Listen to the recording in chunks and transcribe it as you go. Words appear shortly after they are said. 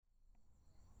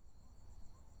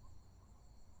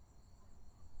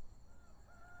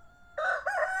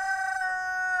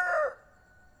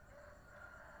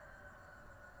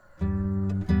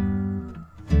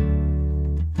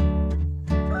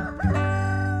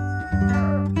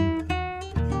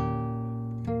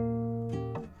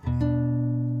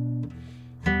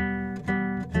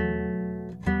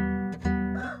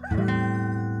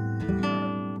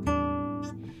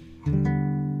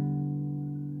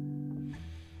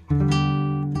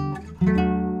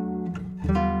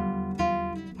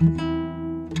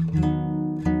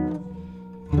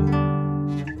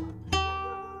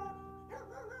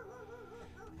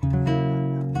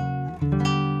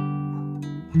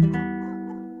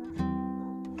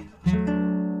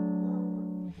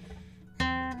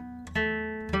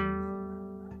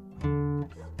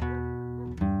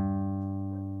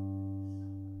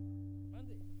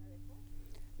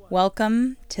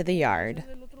Welcome to the yard.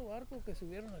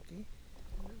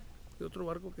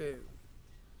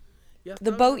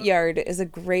 The boatyard is a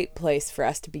great place for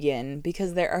us to begin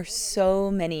because there are so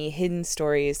many hidden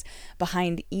stories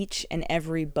behind each and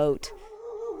every boat.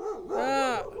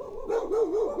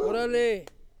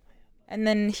 And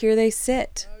then here they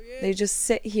sit. They just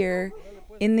sit here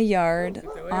in the yard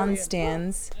on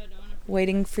stands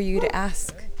waiting for you to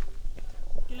ask.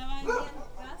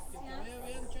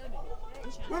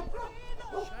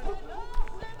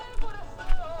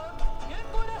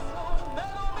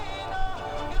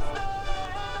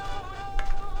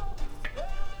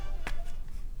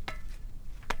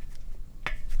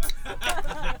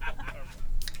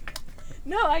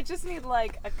 No, I just need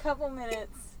like a couple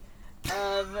minutes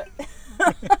of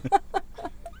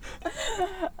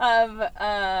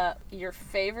your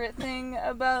favorite thing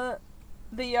about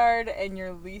the yard and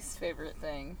your least favorite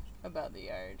thing about the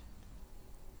yard.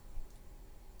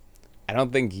 I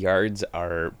don't think yards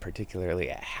are particularly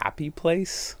a happy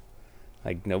place.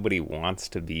 Like, nobody wants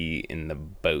to be in the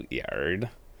boatyard.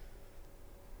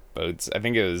 Boats, I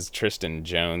think it was Tristan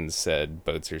Jones said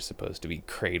boats are supposed to be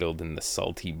cradled in the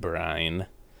salty brine,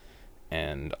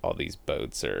 and all these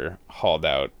boats are hauled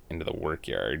out into the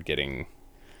workyard getting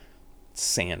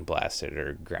sandblasted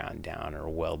or ground down or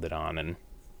welded on, and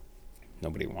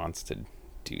nobody wants to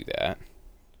do that.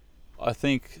 I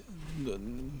think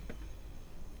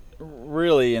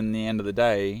really in the end of the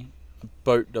day, a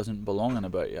boat doesn't belong in a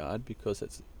boatyard because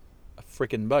it's a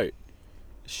freaking boat.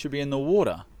 It should be in the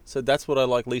water. So that's what I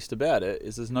like least about it,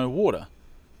 is there's no water.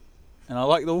 And I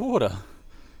like the water.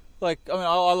 Like, I mean,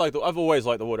 I've always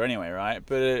liked the water anyway, right?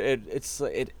 But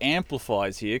it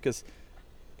amplifies here because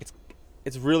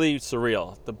it's really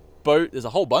surreal. The boat, there's a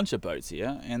whole bunch of boats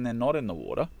here, and they're not in the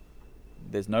water.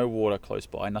 There's no water close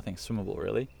by, nothing swimmable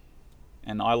really.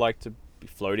 And I like to be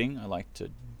floating. I like to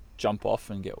jump off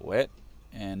and get wet.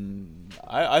 And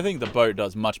I think the boat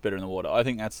does much better in the water. I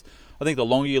think the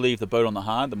longer you leave the boat on the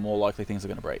hard, the more likely things are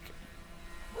going to break.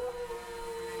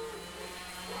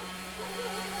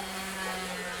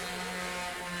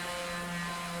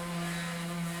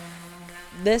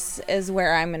 This is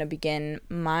where I'm going to begin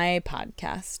my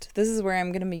podcast. This is where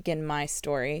I'm going to begin my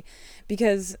story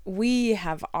because we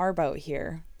have our boat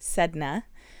here, Sedna.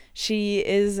 She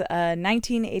is a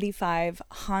 1985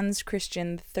 Hans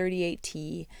Christian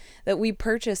 38T that we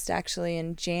purchased actually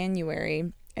in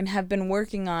January and have been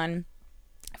working on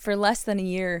for less than a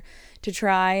year to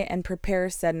try and prepare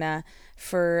Sedna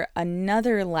for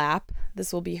another lap.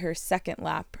 This will be her second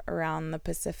lap around the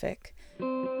Pacific.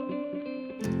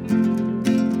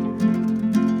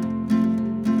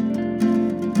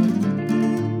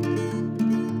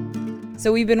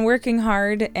 So we've been working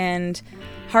hard, and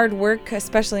hard work,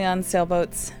 especially on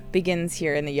sailboats, begins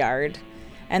here in the yard.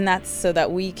 And that's so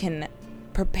that we can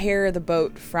prepare the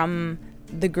boat from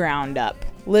the ground up,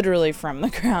 literally from the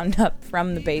ground up,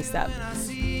 from the base up.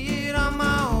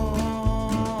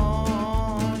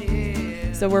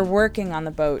 So we're working on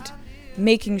the boat,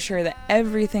 making sure that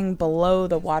everything below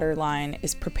the water line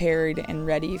is prepared and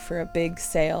ready for a big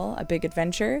sail, a big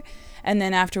adventure. And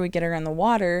then after we get her in the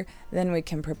water, then we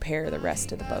can prepare the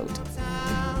rest of the boat.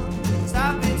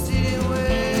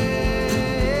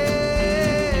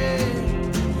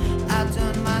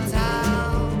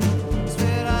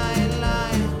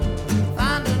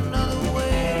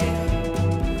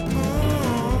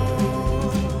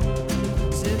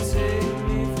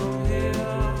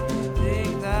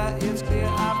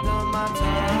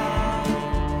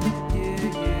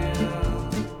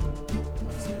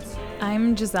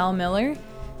 I'm Giselle Miller,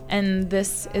 and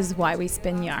this is Why We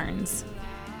Spin Yarns.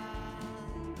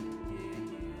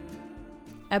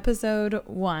 Episode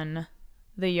 1,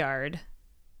 The Yard.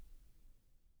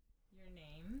 Your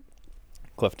name?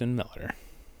 Clifton Miller.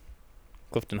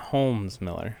 Clifton Holmes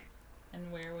Miller.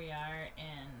 And where we are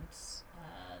and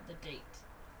the date.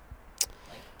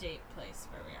 Like date, place,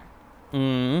 where we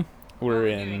are. We're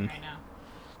doing in right now?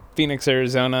 Phoenix,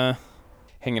 Arizona,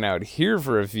 hanging out here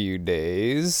for a few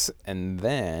days, and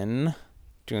then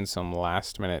doing some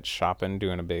last-minute shopping,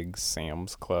 doing a big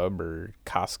Sam's Club or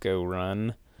Costco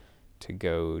run to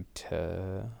go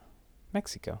to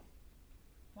Mexico.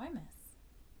 Guaymas.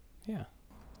 Yeah.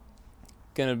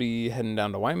 Gonna be heading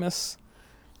down to Guaymas,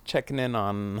 checking in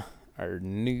on our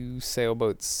new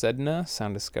sailboat Sedna.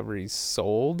 Sound Discovery's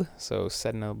sold, so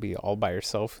Sedna will be all by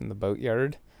herself in the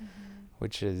boatyard,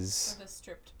 which is... With a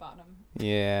stripped bottom.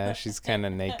 Yeah, she's kind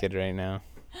of naked right now.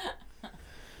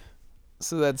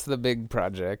 So that's the big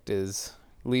project, is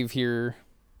leave here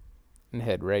and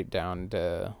head right down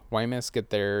to Guaymas, get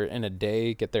there in a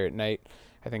day, get there at night.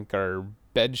 I think our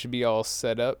bed should be all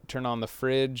set up, turn on the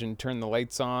fridge and turn the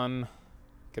lights on,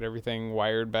 get everything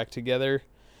wired back together.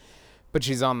 But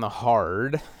she's on the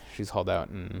hard. She's hauled out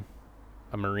in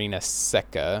a Marina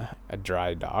Seca, a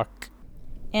dry dock.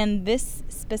 And this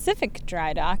specific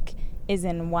dry dock is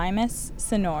in Guaymas,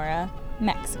 Sonora,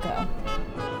 Mexico.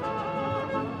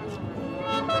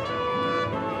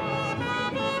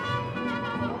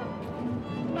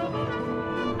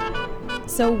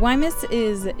 So Guaymas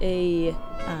is a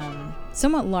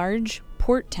somewhat large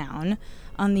port town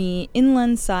on the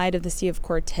inland side of the Sea of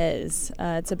Cortez.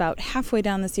 It's about halfway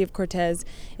down the Sea of Cortez.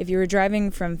 If you were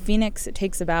driving from Phoenix, it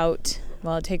takes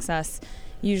us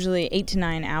usually 8 to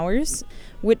 9 hours,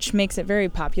 which makes it very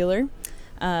popular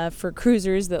for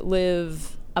cruisers that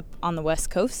live up on the West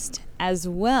Coast, as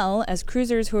well as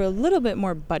cruisers who are a little bit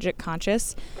more budget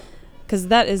conscious, because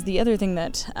that is the other thing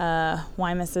that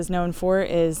Guaymas is known for,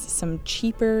 is some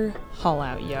cheaper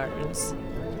haul-out yards.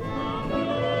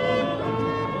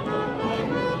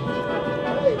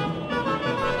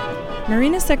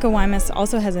 Marina Seca Guaymas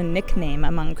also has a nickname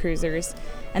among cruisers,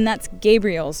 and that's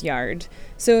Gabriel's Yard.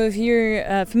 So if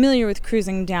you're familiar with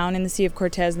cruising down in the Sea of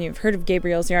Cortez and you've heard of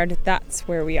Gabriel's Yard, that's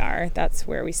where we are. That's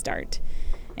where we start.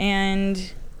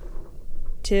 And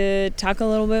to talk a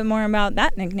little bit more about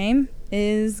that nickname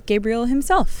is Gabriel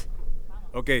himself.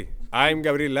 Okay, I'm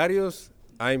Gabriel Larios.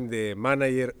 I'm the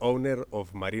manager owner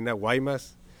of Marina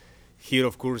Guaymas, here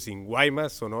of course in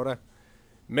Guaymas, Sonora,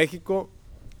 Mexico.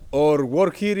 Our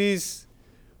work here is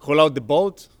haul out the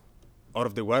boat out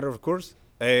of the water, of course,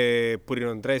 put it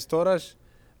on dry storage,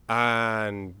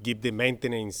 and give the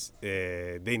maintenance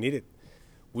they needed.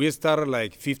 We started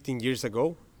like 15 years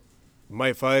ago.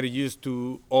 My father used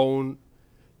to own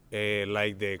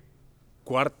like the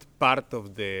quart part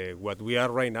of the what we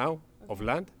are right now of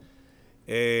land.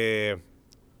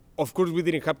 Of course, we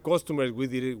didn't have customers.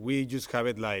 We just have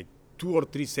it like 2 or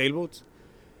 3 sailboats.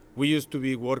 We used to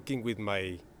be working with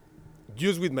my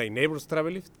neighbor's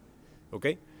travel lift,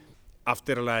 okay?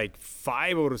 After like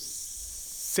 5 or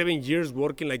 7 years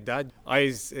working like that,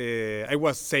 I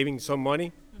was saving some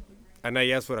money, and I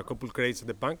asked for a couple credits at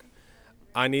the bank,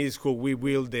 and it's how we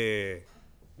build the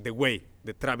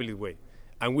travel way,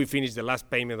 and we finished the last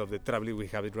payment of the travel we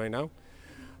have it right now,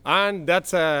 and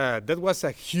that was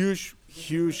a huge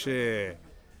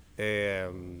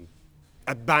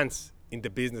advance in the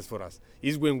business for us.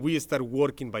 Is when we start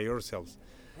working by ourselves.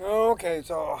 Okay,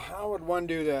 so how would one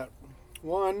do that?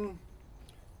 One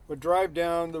would drive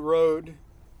down the road.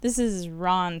 This is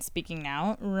Ron speaking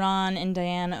now. Ron and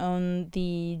Diane own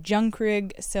the junk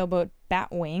rig sailboat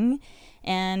Batwing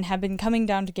and have been coming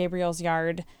down to Gabriel's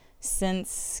Yard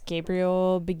since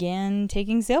Gabriel began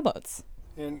taking sailboats.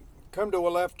 And come to a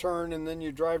left turn, and then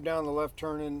you drive down the left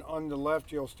turn, and on the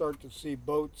left you'll start to see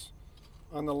boats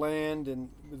on the land and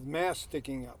with masts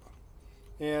sticking up.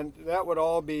 And that would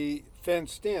all be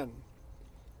fenced in.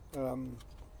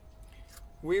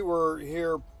 We were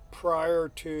here prior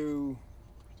to,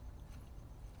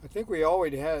 I think we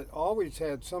always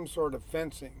had some sort of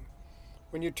fencing.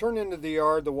 When you turn into the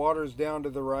yard, the water's down to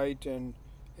the right, and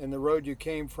the road you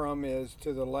came from is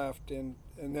to the left, and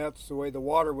that's the way the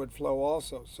water would flow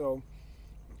also. So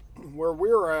where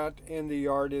we're at in the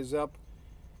yard is up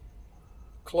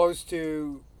close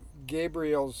to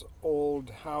Gabriel's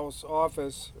old house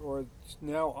office, or it's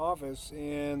now office,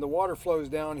 and the water flows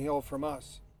downhill from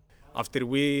us. After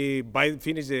we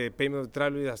finish the payment of the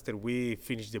travel, after we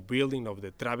finish the building of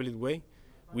the travel way,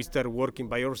 we start working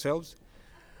by ourselves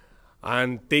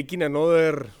and taking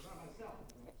another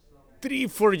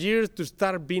 3-4 years to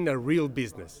start being a real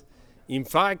business. In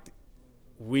fact,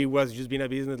 we was just being a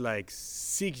business like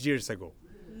 6 years ago.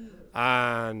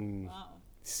 And wow.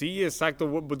 Sí, exacto.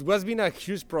 But it was been a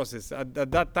huge process. At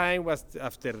that time was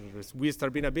after we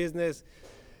started being a business.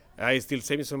 I still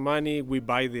saving some money. We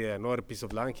buy another piece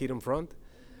of land here in front,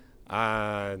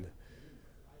 and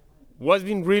was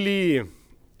been really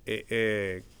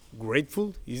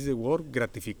grateful is the word,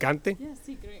 gratificante. Yeah,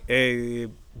 sí, great.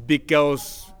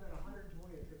 Because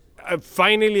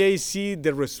finally I see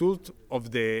the result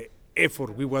of the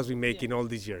effort we was making all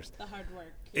these years. The hard work.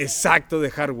 Exacto, the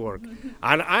hard work,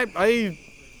 and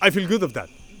I feel good of that.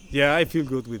 Yeah, I feel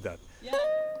good with that. Yeah.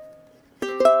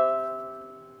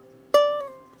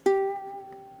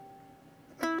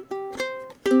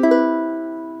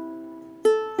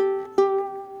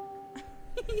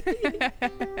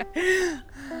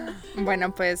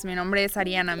 Bueno, pues mi nombre es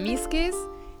Ariana Misquez,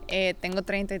 tengo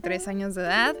 33 años de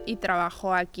edad y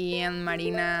trabajo aquí en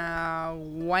Marina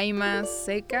Guaymas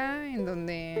Seca, en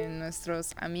donde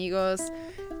nuestros amigos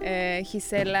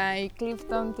Gisela y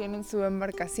Clifton tienen su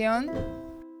embarcación.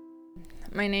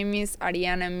 My name is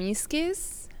Ariana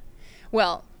Misques.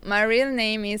 Well, my real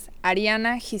name is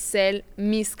Ariana Giselle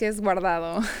Misques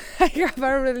Guardado. I have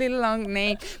a really long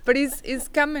name, but it's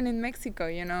common in Mexico,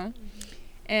 you know.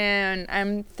 And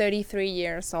I'm 33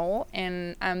 years old,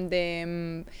 and I'm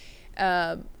the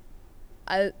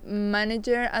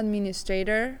manager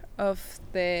administrator of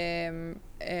the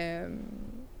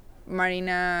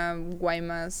Marina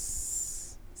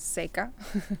Guaymas Seca.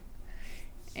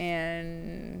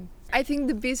 And I think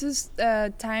the busiest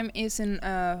time is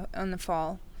on the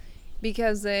fall,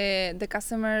 because the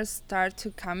customers start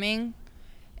to coming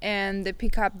and they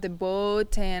pick up the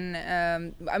boat,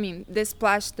 and they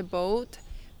splash the boat,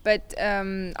 but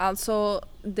also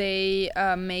they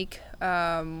make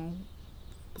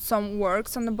some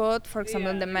works on the boat, for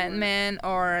example, the man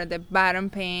or the bottom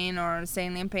paint or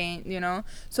sailing paint, you know.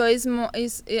 So I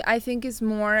think it's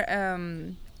more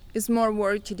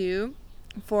work to do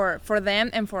for them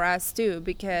and for us too,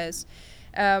 because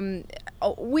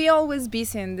we always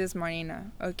busy in this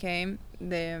marina, okay,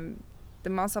 the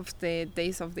most of the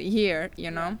days of the year,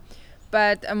 you know,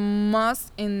 but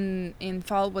most in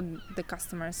fall when the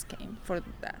customers came for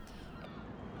that.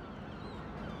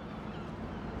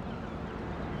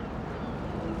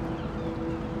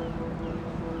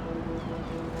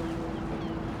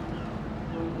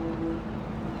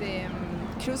 The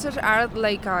cruisers are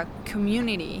like a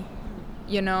community,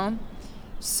 you know,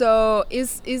 so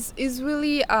it's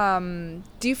really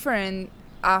different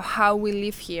how we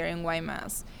live here in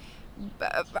Guaymas.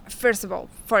 First of all,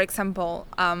 for example,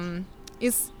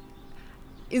 it's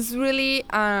really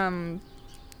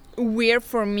weird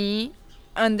for me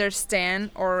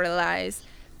understand or realize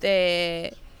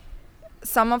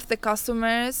some of the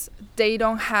customers, they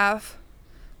don't have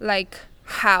like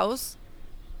house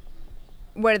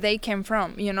where they came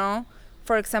from, you know.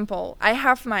 For example, I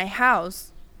have my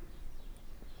house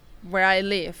where I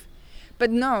live,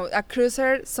 but no, a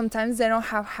cruiser, sometimes they don't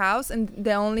have house, and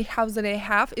the only house that they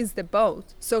have is the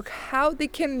boat. So how they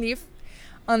can live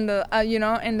on the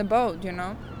in the boat, you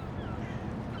know.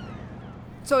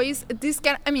 So it's this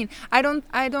kind, I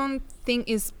don't think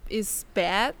is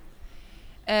bad,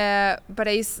 but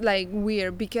it's like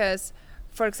weird, because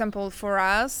for example, for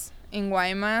us in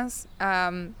Guaymas,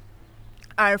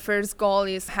 our first goal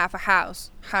is have a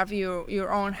house, have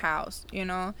your own house, you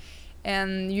know,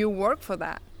 and you work for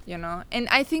that, you know. And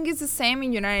I think it's the same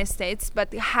in United States,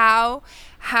 but how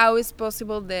is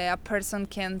possible that a person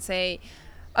can say,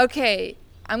 okay,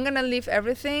 I'm gonna leave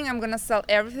everything, I'm gonna sell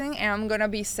everything, and I'm gonna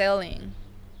be sailing,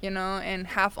 you know, and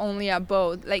have only a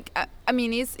boat. Like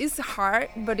it's hard,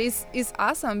 but it's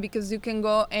awesome, because you can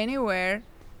go anywhere,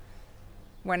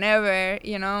 whenever,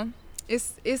 you know.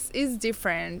 It's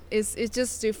different. It's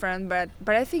just different, but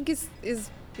I think it's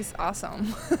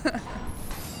awesome.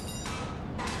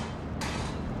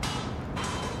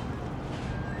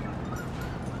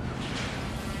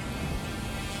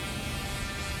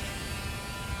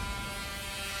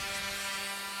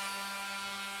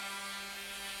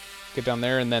 Get down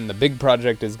there, and then the big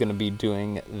project is going to be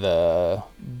doing the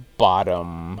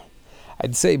bottom,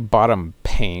 I'd say bottom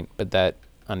paint, but that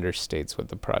understates what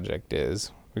the project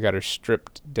is. We got her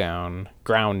stripped down,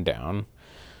 ground down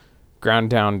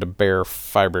to bare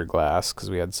fiberglass, because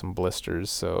we had some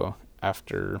blisters. So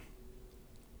after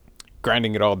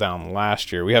grinding it all down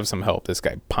last year, we have some help. This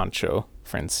guy Pancho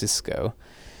Francisco,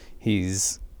 he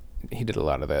did a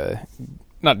lot of the,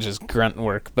 not just grunt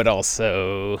work, but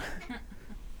also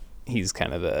he's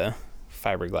kind of the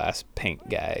fiberglass paint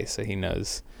guy, so he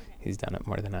knows, he's done it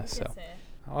more than us. So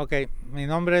Okay, mi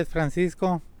nombre es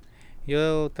Francisco.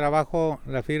 Yo trabajo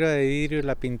la fibra de vidrio y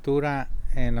la pintura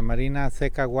en la Marina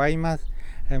Seca Guaymas,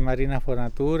 en Marina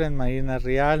Fornatura, en Marina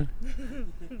Real.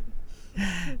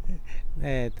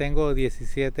 Tengo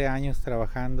 17 años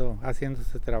trabajando, haciendo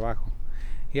este trabajo.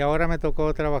 Y ahora me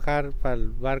tocó trabajar para el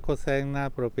barco Sedna,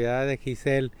 propiedad de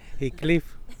Giselle y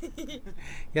Cliff.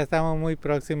 Ya estamos muy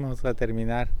próximos a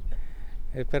terminar.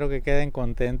 Espero que queden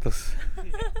contentos.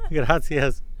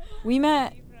 Gracias. We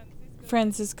met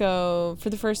Francisco for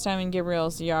the first time in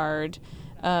Gabriel's yard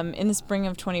in the spring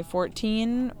of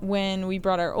 2014 when we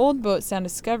brought our old boat, Sound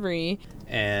Discovery.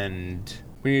 And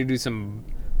we need to do some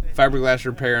fiberglass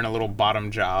repair and a little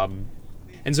bottom job.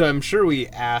 And so I'm sure we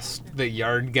asked the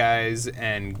yard guys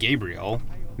and Gabriel.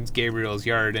 It's Gabriel's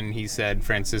yard, and he said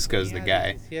Francisco's the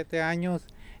guy. 17 años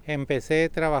empecé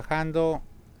trabajando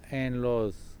en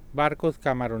los barcos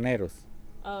camaroneros.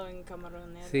 Oh, en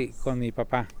camaroneros. Sí, con mi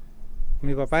papá.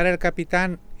 Mi papá era el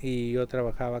capitán y yo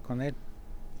trabajaba con él.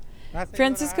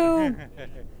 Francisco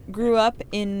grew up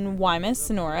in Guaymas,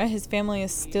 Sonora. His family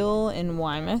is still in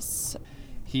Guaymas.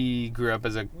 he grew up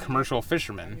as a commercial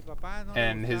fisherman,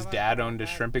 and his dad owned a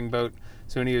shrimping boat.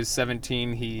 So when he was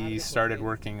 17, he started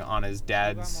working on his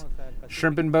dad's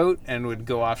shrimping boat and would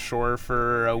go offshore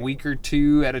for a week or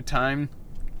two at a time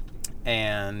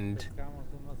and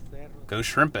go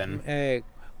shrimping.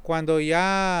 Cuando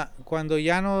ya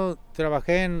no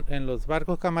trabajé en los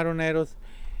barcos camaroneros,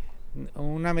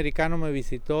 un americano me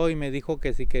visitó y me dijo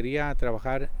que si quería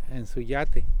trabajar en su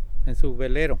yate, en su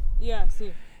velero. Yeah,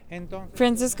 sí.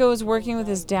 Francisco was working with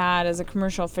his dad as a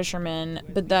commercial fisherman,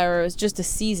 but there was just a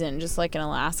season, just like in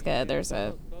Alaska. There's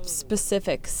a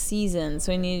specific season,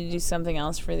 so he needed to do something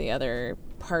else for the other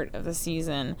part of the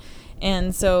season.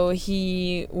 And so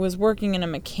he was working in a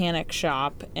mechanic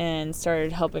shop and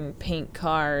started helping paint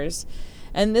cars.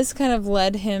 And this kind of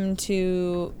led him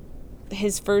to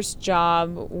his first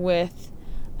job with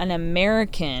an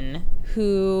American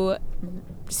who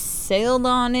sailed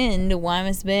on into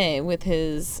Guaymas Bay with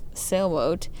his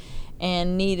sailboat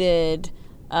and needed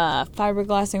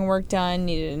fiberglassing work done,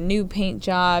 needed a new paint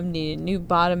job, needed new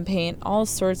bottom paint, all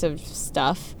sorts of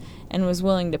stuff, and was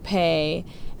willing to pay.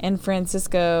 And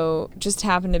Francisco just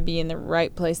happened to be in the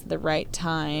right place at the right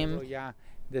time. Ya,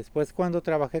 después cuando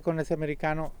trabajé con ese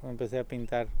americano, empecé a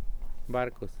pintar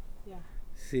barcos. Yeah.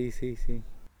 Sí, sí, sí.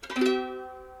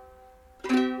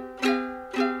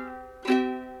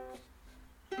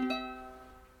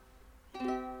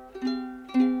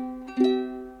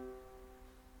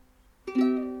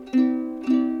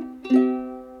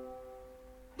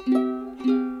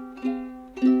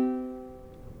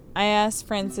 I asked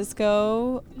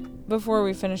Francisco, before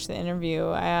we finished the interview,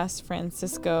 I asked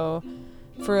Francisco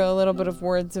for a little bit of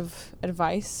words of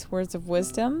advice, words of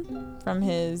wisdom from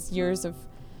his years of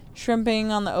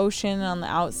shrimping on the ocean, on the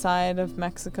outside of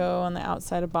Mexico, on the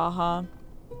outside of Baja.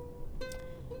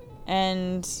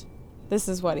 And this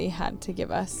is what he had to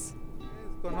give us.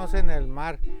 Conocen el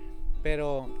mar,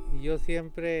 pero yo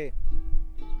siempre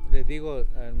les digo,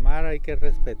 el mar hay que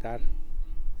respetar.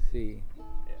 Sí,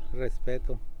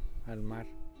 respeto al mar.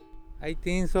 I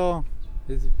think so.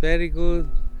 It's very good.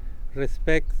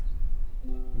 Respect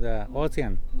the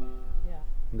ocean. Yeah.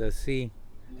 The sea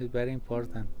is very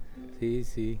important. Sí,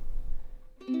 sí.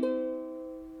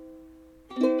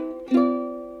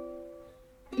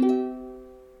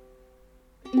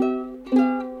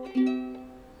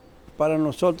 Para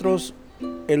nosotros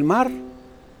el mar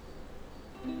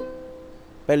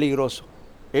peligroso.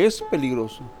 Es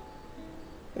peligroso.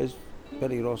 Es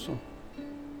peligroso.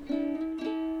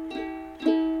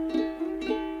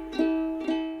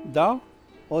 The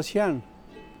ocean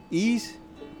is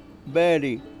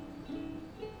very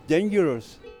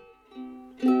dangerous.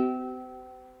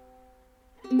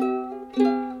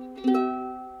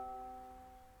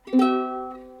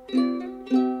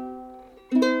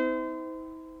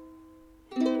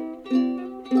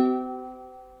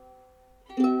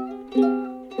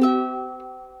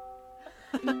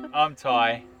 I'm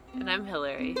Ty. And I'm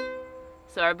Hillary.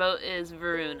 So our boat is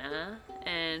Varuna,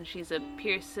 and she's a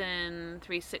Pearson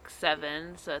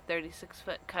 367, so a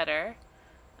 36-foot cutter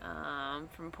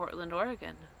from Portland,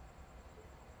 Oregon.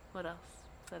 What else?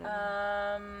 Is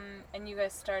that And you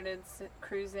guys started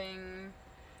cruising.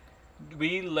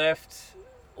 We left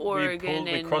Oregon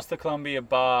we in crossed the Columbia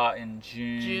Bar in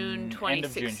June. June End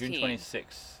of June, 2016. June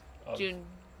 26th. of June,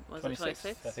 was it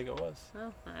 26? I think it was.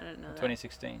 Oh, I didn't know that.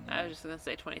 2016. I was just going to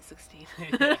say 2016.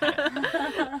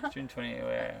 June 20,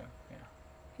 yeah.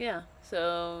 Yeah,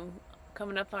 so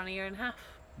coming up on a year and a half.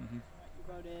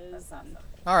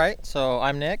 All right, so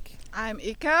I'm Nick, I'm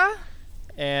Ika.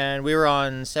 and we were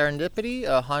on Serendipity,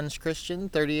 a Hans Christian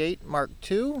 38 Mark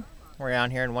II. We're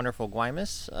down here in wonderful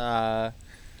Guaymas.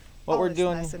 What we're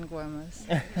doing? Nice in Guaymas.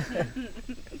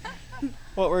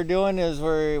 What we're doing is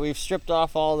we've stripped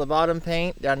off all the bottom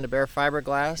paint down to bare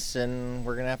fiberglass, and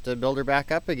we're gonna have to build her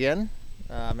back up again,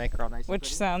 make her all nice.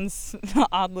 Which sounds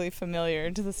oddly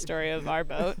familiar to the story of our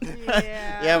boat.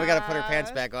 Yeah, we gotta put her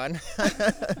pants back on.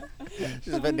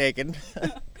 She's a bit naked.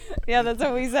 Yeah, that's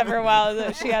what we said for a while,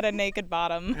 that she had a naked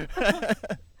bottom.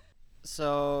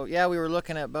 So yeah, we were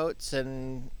looking at boats,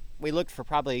 and we looked for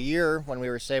probably a year when we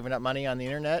were saving up money on the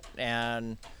internet,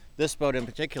 and this boat in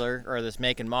particular, or this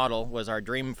make and model, was our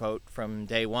dream boat from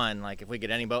day one. Like, if we get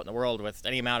any boat in the world with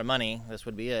any amount of money, this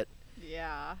would be it.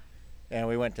 Yeah. And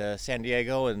we went to San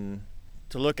Diego and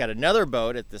to look at another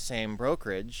boat at the same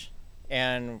brokerage,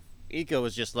 and Ika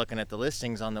was just looking at the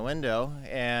listings on the window,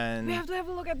 and We have to have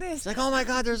a look at this. it's like, oh my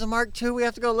God, there's a Mark II, we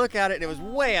have to go look at it. And it was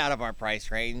way out of our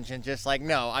price range, and just like,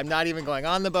 no, I'm not even going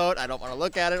on the boat. I don't want to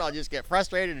look at it. I'll just get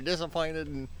frustrated and disappointed.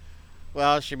 And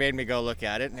well, she made me go look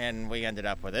at it, and we ended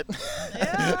up with it.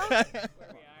 Yeah.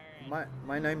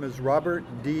 My name is Robert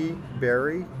D.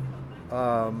 Berry.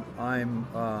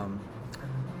 I'm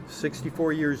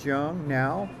 64 years young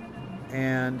now,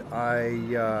 and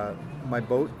my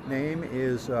boat name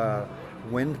is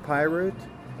Wind Pirate.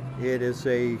 It is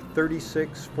a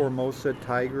 36 Formosa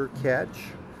Tiger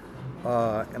ketch,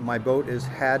 and my boat has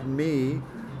had me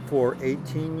for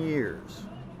 18 years.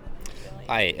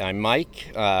 Hi, I'm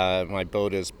Mike. My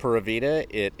boat is Pura Vida.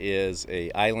 It is a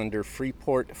Islander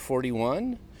Freeport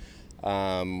 41.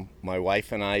 My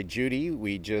wife and I, Judy,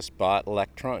 we just bought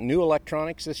new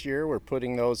electronics this year. We're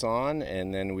putting those on,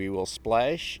 and then we will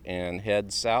splash and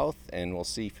head south, and we'll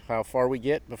see how far we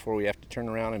get before we have to turn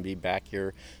around and be back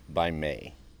here by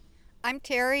May. I'm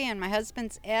Terry, and my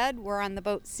husband's Ed. We're on the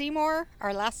boat Seymour.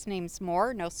 Our last name's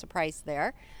Moore, no surprise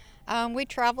there. We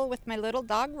travel with my little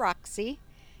dog Roxy,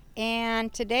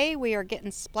 and today we are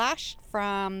getting splashed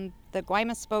from the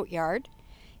Guaymas Boatyard,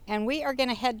 and we are going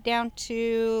to head down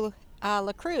to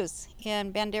La Cruz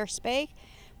in Banderas Bay.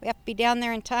 We have to be down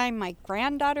there in time. My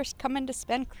granddaughter's coming to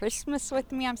spend Christmas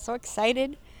with me. I'm so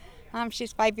excited.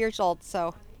 She's 5 years old,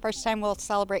 so first time we'll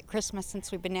celebrate Christmas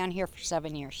since we've been down here for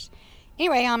 7 years.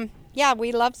 Anyway, yeah,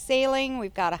 we love sailing.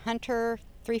 We've got a Hunter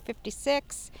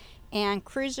 356, and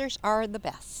cruisers are the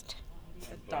best.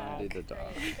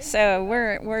 So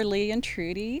we're Lee and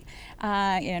Trudy,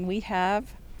 and we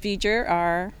have V'ger,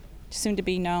 our soon to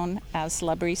be known as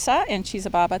La Brisa, and she's a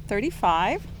Baba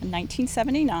 35,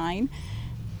 1979,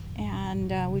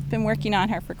 and we've been working on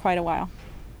her for quite a while.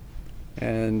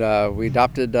 And we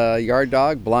adopted a yard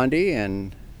dog, Blondie,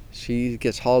 and she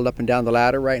gets hauled up and down the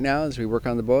ladder right now as we work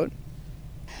on the boat.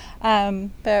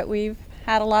 But we've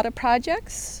had a lot of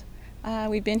projects.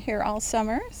 We've been here all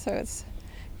summer, so it's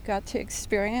got to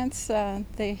experience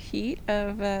the heat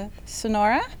of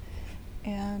Sonora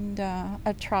and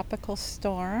a tropical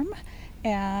storm,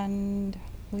 and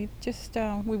we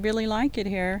really like it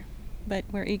here, but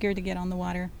we're eager to get on the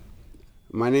water.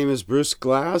 My name is Bruce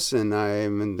Glass, and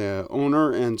I'm the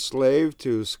owner and slave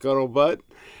to Scuttlebutt,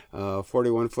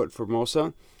 41-foot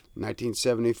Formosa,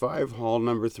 1975, hull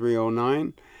number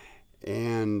 309,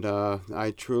 and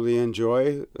I truly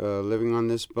enjoy living on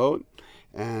this boat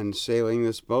and sailing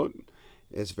this boat.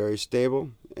 It's very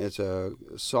stable. It's a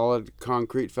solid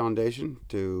concrete foundation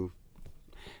to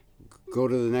go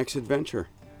to the next adventure.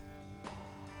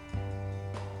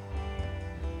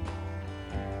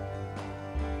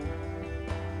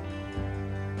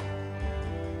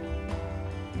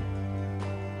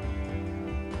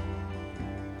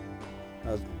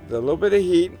 The little bit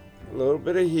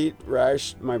of heat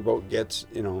rash my boat gets,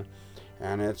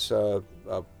 and it's a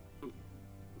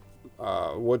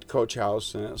wood coach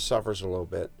house, and it suffers a little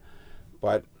bit,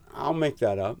 but I'll make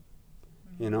that up.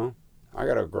 I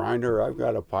got a grinder, I've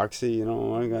got epoxy,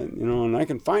 and I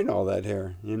can find all that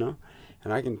here, and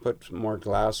I can put more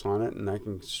glass on it, and I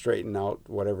can straighten out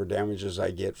whatever damages I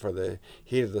get for the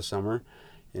heat of the summer,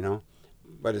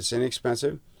 but it's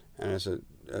inexpensive, and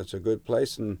it's a good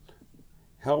place. And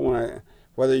hell,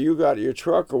 whether you got your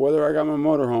truck or whether I got my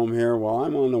motorhome here, while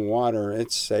I'm on the water,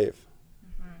 it's safe.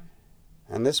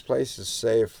 And this place is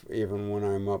safe even when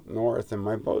I'm up north and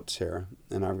my boat's here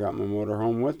and I've got my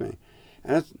motorhome with me.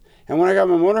 And when I got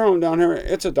my motorhome down here,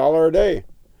 it's $1 a day.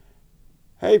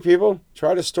 Hey people,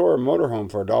 try to store a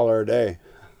motorhome for $1 a day.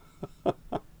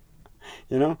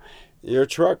 Your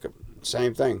truck,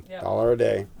 same thing, $1 a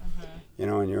day.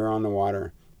 And you're on the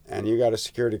water and you got a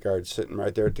security guard sitting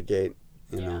right there at the gate,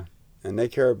 and they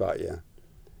care about you.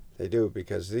 They do,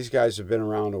 because these guys have been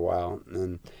around a while,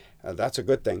 and that's a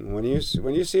good thing. When you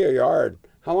see a yard,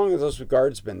 how long have those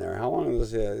guards been there? How long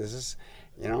is this,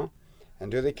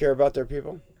 and do they care about their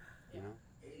people?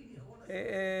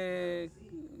 De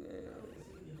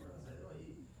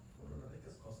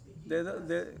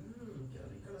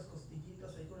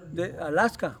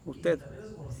Alaska, usted.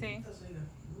 Sí.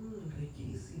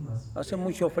 Hace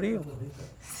mucho frío.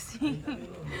 Sí.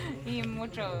 Y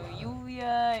mucha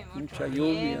lluvia, y mucha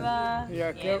lluvia. Y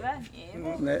aquí,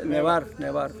 Nevar.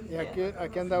 Y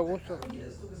aquí anda a gusto.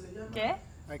 ¿Qué?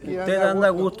 Aquí usted anda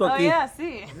a gusto aquí. Oh, yeah,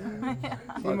 sí.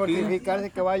 Sin mortificarse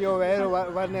que va a llover o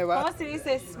va a nevar. ¿Cómo se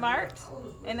dice smart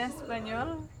en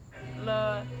español?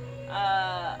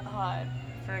 I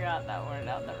forgot that word.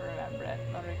 I'll never remember it.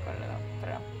 No recuerdo,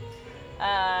 pero...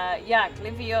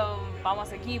 Cliff y yo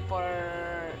vamos aquí por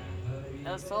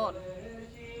el sol.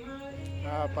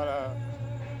 Para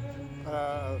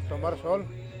tomar sol.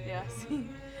 Sí.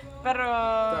 Pero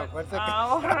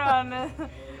ahora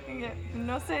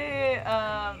no sé,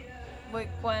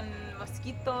 when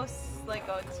mosquitos like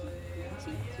go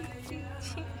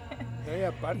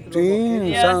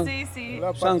Sí, sí.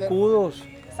 zancudos.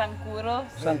 zancudos.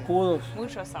 Zancudos.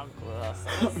 Muchos zancudos.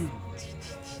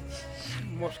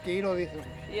 Mosquito, dice.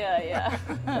 Yeah.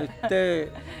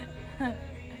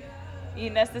 Y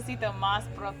necesito más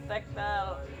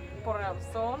protector por el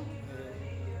sol.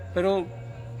 Pero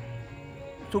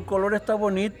tu color está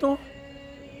bonito.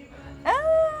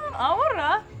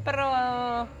 Ahora,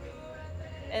 pero,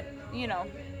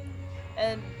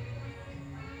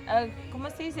 ¿cómo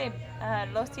se dice?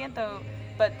 Lo siento,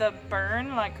 but the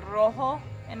burn, like rojo,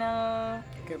 en el...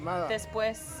 Quemada.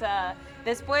 Después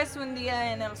un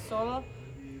día en el sol,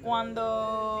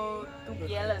 cuando tu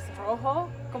piel es rojo,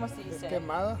 ¿cómo se dice?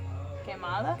 Quemada.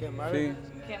 ¿Quemada? Sí.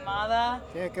 Quemada.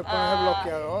 Tienes que poner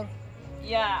bloqueador.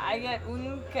 I get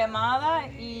un quemada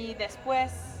y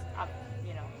después,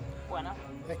 bueno.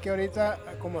 Es que ahorita,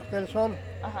 como está el sol,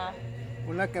 Ajá.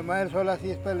 una quemada del sol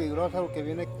así es peligrosa porque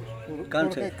viene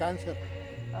surge cáncer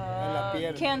en la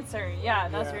piel. Cancer,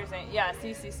 that's what you're saying.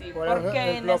 Sí. Por eso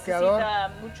Porque el bloqueador, necesita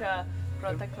mucha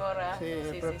protectora.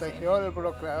 el protector, el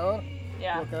bloqueador,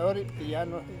 y ya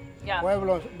no puede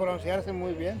broncearse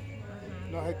muy bien,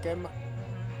 no se quema,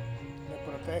 le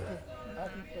protege.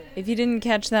 If you didn't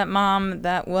catch that, Mom,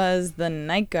 that was the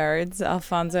night guards,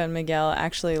 Alfonso and Miguel,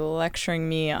 actually lecturing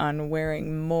me on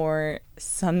wearing more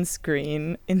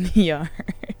sunscreen in the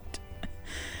yard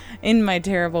in my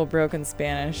terrible broken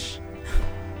Spanish.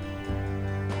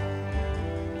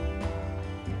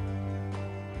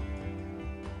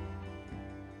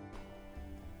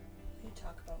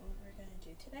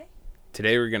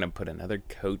 Today we're going to put another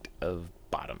coat of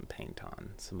bottom paint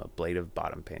on, some ablative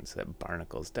bottom paint, so that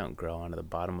barnacles don't grow onto the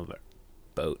bottom of our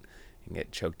boat and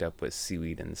get choked up with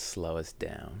seaweed and slow us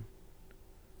down.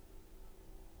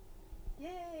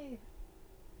 Yay!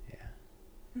 Yeah.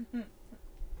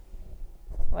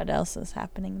 What else is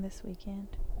happening this weekend?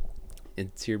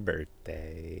 It's your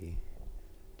birthday.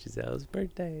 Giselle's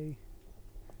birthday.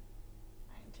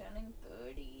 I'm turning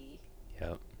 30.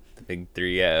 Yep, the big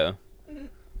 3-0.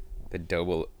 The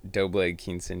Doble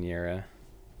Quinceañera.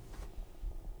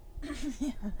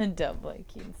 The Doble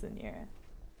Quinceañera.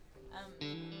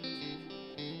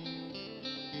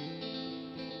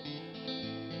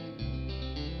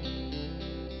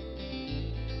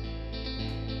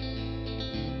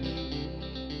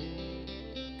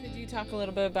 Could you talk a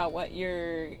little bit about what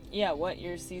your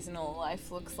seasonal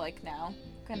life looks like now,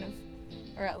 kind of,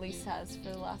 or at least has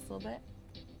for the last little bit?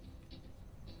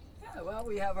 Well,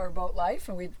 we have our boat life,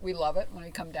 and we love it. When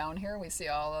we come down here, we see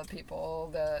all the people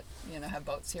that have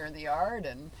boats here in the yard,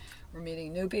 and we're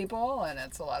meeting new people, and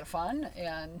it's a lot of fun.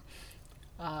 And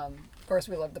of course,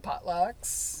 we love the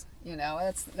potlucks.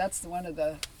 That's one of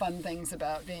the fun things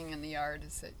about being in the yard,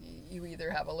 is that you either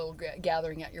have a little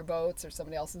gathering at your boats, or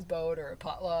somebody else's boat, or a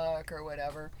potluck, or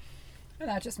whatever, and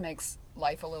that just makes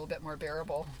life a little bit more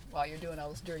bearable while you're doing all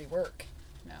this dirty work.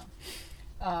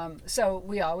 So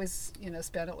we always,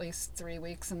 spend at least 3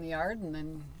 weeks in the yard, and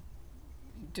then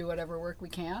do whatever work we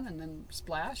can, and then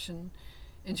splash and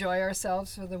enjoy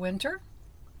ourselves for the winter,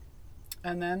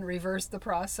 and then reverse the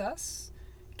process,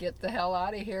 get the hell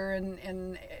out of here,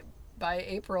 and by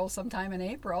April, sometime in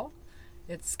April,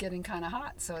 it's getting kind of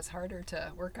hot, so it's harder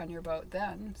to work on your boat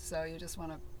then, so you just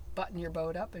want to button your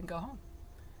boat up and go home.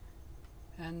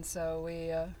 And so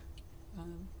we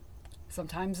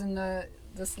sometimes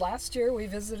this last year, we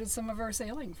visited some of our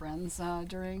sailing friends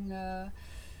during the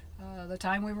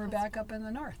time we were back up in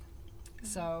the north.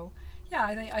 So,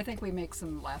 I think we make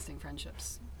some lasting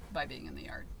friendships by being in the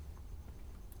yard.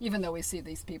 Even though we see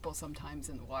these people sometimes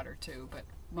in the water too, but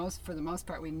for the most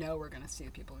part, we know we're going to see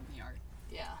people in the yard.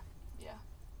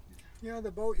 Yeah,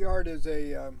 the boatyard is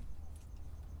a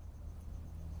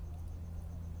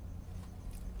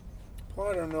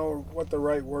I don't know what the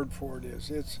right word for it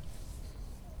is.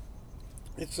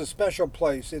 It's a special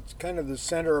place. It's kind of the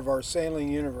center of our sailing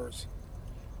universe.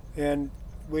 And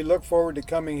we look forward to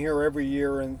coming here every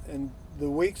year, and the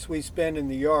weeks we spend in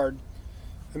the yard,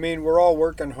 we're all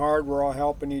working hard, we're all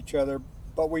helping each other,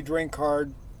 but we drink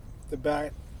hard.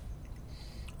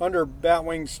 Under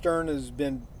Batwing Stern has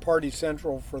been party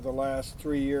central for the last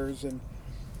 3 years, and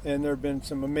there have been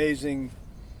some amazing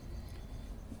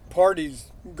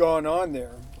parties going on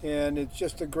there, and it's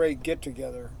just a great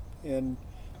get-together. And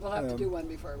we'll have to do one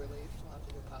before we leave. We'll have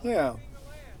to do potluck. Yeah.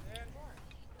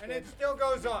 And it still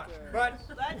goes on, but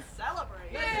let's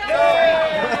celebrate.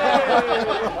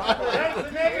 That's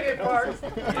the negative part.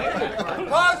 The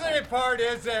positive part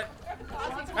is that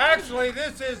actually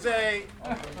this is a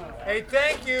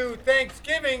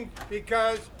Thanksgiving,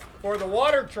 because for the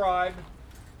Water Tribe,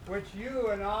 which you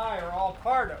and I are all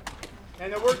part of,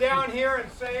 and that we're down here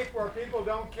and safe where people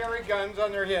don't carry guns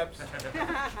on their hips.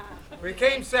 We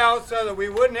came south so that we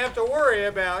wouldn't have to worry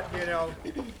about,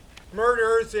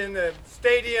 murders in the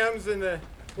stadiums and the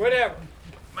whatever.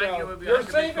 So, you're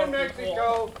safe in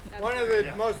Mexico, one of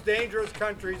the most dangerous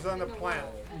countries on the planet.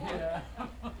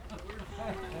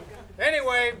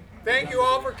 Anyway, thank you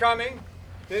all for coming.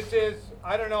 This is,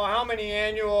 I don't know how many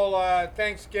annual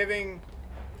Thanksgiving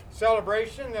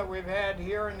celebration that we've had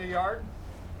here in the yard.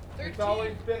 It's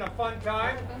always been a fun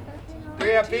time. We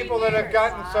have people that have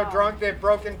gotten so drunk they've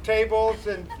broken tables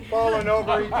and fallen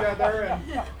over each other. And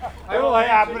It will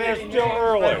happen. It's still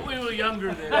early. We were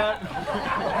younger then.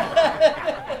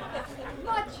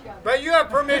 But you have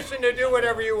permission to do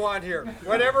whatever you want here.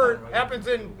 Whatever happens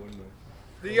in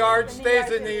the yard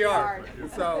stays in the yard.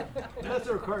 So Unless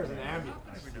it requires an ambulance.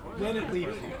 Then it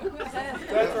leaves you.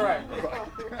 that's right.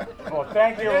 Well,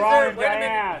 thank you, Ron and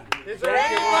Diane. Is there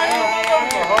Thank you, Ron and Diane,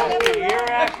 for hosting year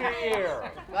after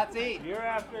year. Let's eat. Year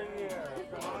after year.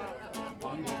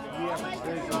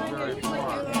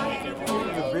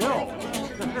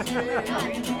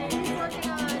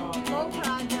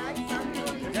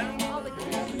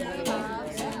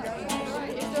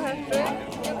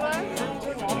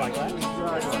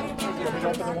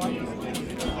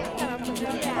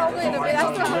 Probably the best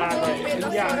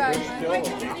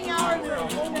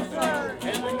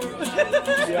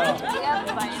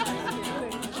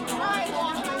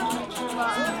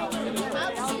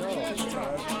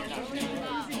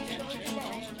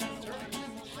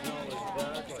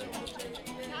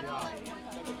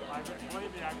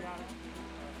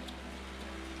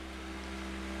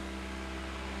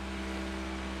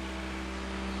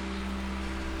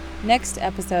Next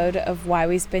episode of Why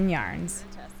We Spin Yarns.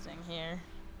 Testing here.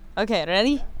 Okay,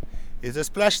 ready? It's a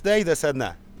splash day, the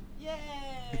Sedna.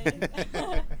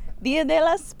 Dia de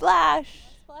la Splash.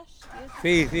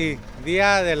 Sí, sí.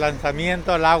 Día de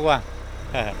lanzamiento al agua.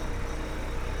 Okay,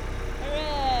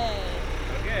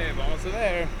 vamos a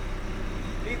ver.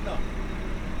 Listo.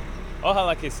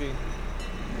 Ojalá que sí.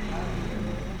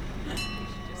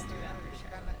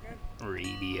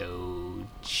 Radio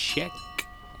check.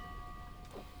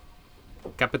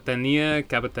 Capitanía.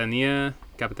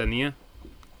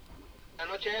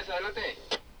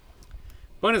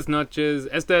 Buenas noches.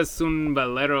 Este es un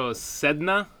velero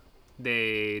Sedna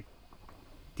de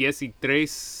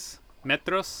 13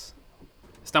 metros.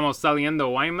 Estamos saliendo a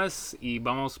Guaymas y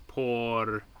vamos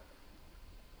por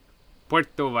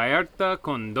Puerto Vallarta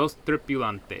con 2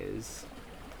 tripulantes.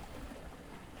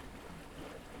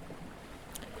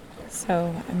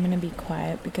 So I'm going to be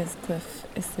quiet because Cliff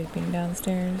is sleeping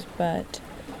downstairs, but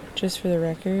just for the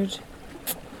record,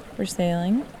 we're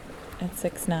sailing at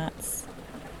 6 knots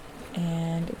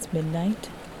and it's midnight,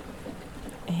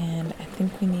 and I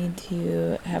think we need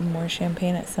to have more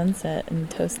champagne at sunset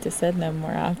and toast to Sedna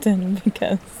more often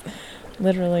because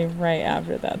literally right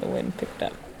after that the wind picked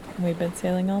up. We've been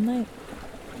sailing all night.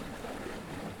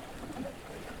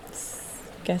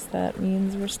 Guess that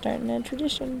means we're starting a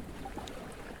tradition.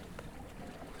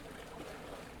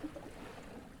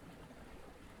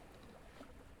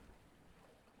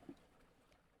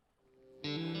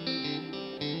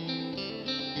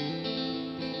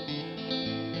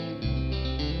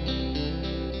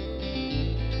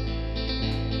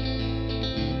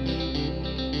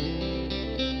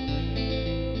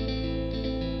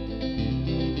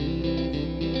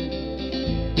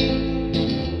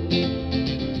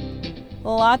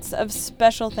 Lots of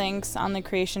special thanks on the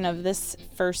creation of this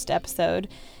first episode.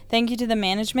 Thank you to the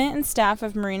management and staff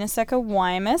of Marina Seca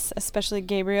Guaymas, especially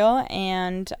Gabriel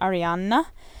and Arianna,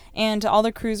 and to all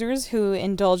the cruisers who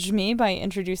indulged me by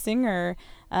introducing or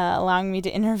allowing me to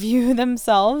interview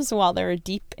themselves while they were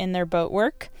deep in their boat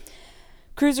work.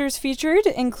 Cruisers featured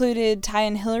included Ty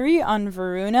and Hillary on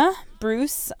Varuna,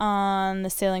 Bruce on the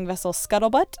sailing vessel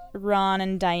Scuttlebutt, Ron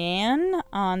and Diane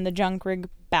on the junk rig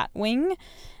Batwing,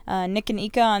 Nick and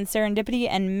Ika on Serendipity,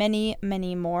 and many,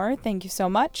 many more. Thank you so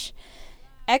much.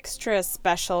 Extra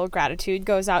special gratitude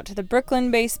goes out to the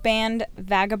Brooklyn-based band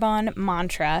Vagabond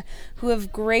Mantra, who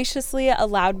have graciously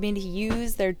allowed me to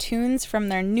use their tunes from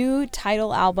their new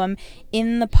title album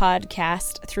in the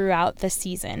podcast throughout the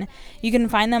season. You can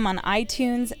find them on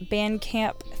iTunes,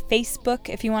 Bandcamp, Facebook.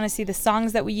 If you want to see the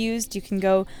songs that we used, you can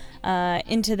go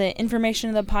into the information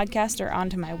of the podcast or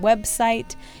onto my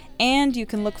website, and you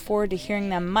can look forward to hearing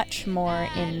them much more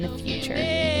in the future.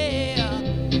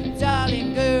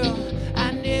 Darling girl,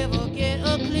 I never get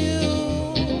a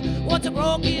clue. What's a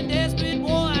broken, desperate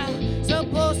boy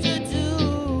supposed to do?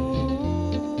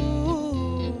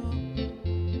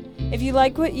 If you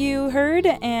like what you heard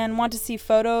and want to see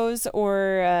photos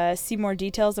or see more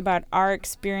details about our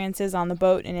experiences on the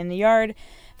boat and in the yard,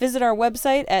 visit our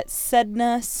website at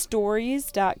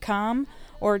sednastories.com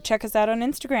or check us out on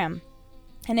Instagram.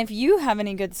 And if you have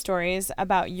any good stories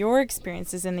about your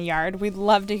experiences in the yard, we'd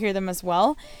love to hear them as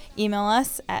well. Email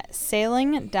us at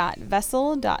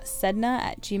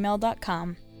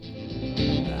sailing.vessel.sedna@gmail.com.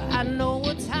 I know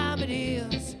what time it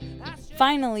is.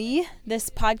 Finally, this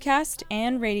podcast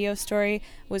and radio story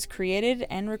was created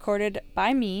and recorded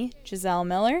by me, Giselle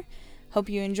Miller. Hope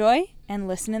you enjoy and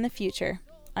listen in the future.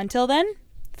 Until then,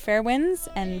 fair winds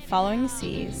and following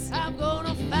seas. I'm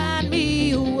gonna find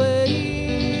me a way.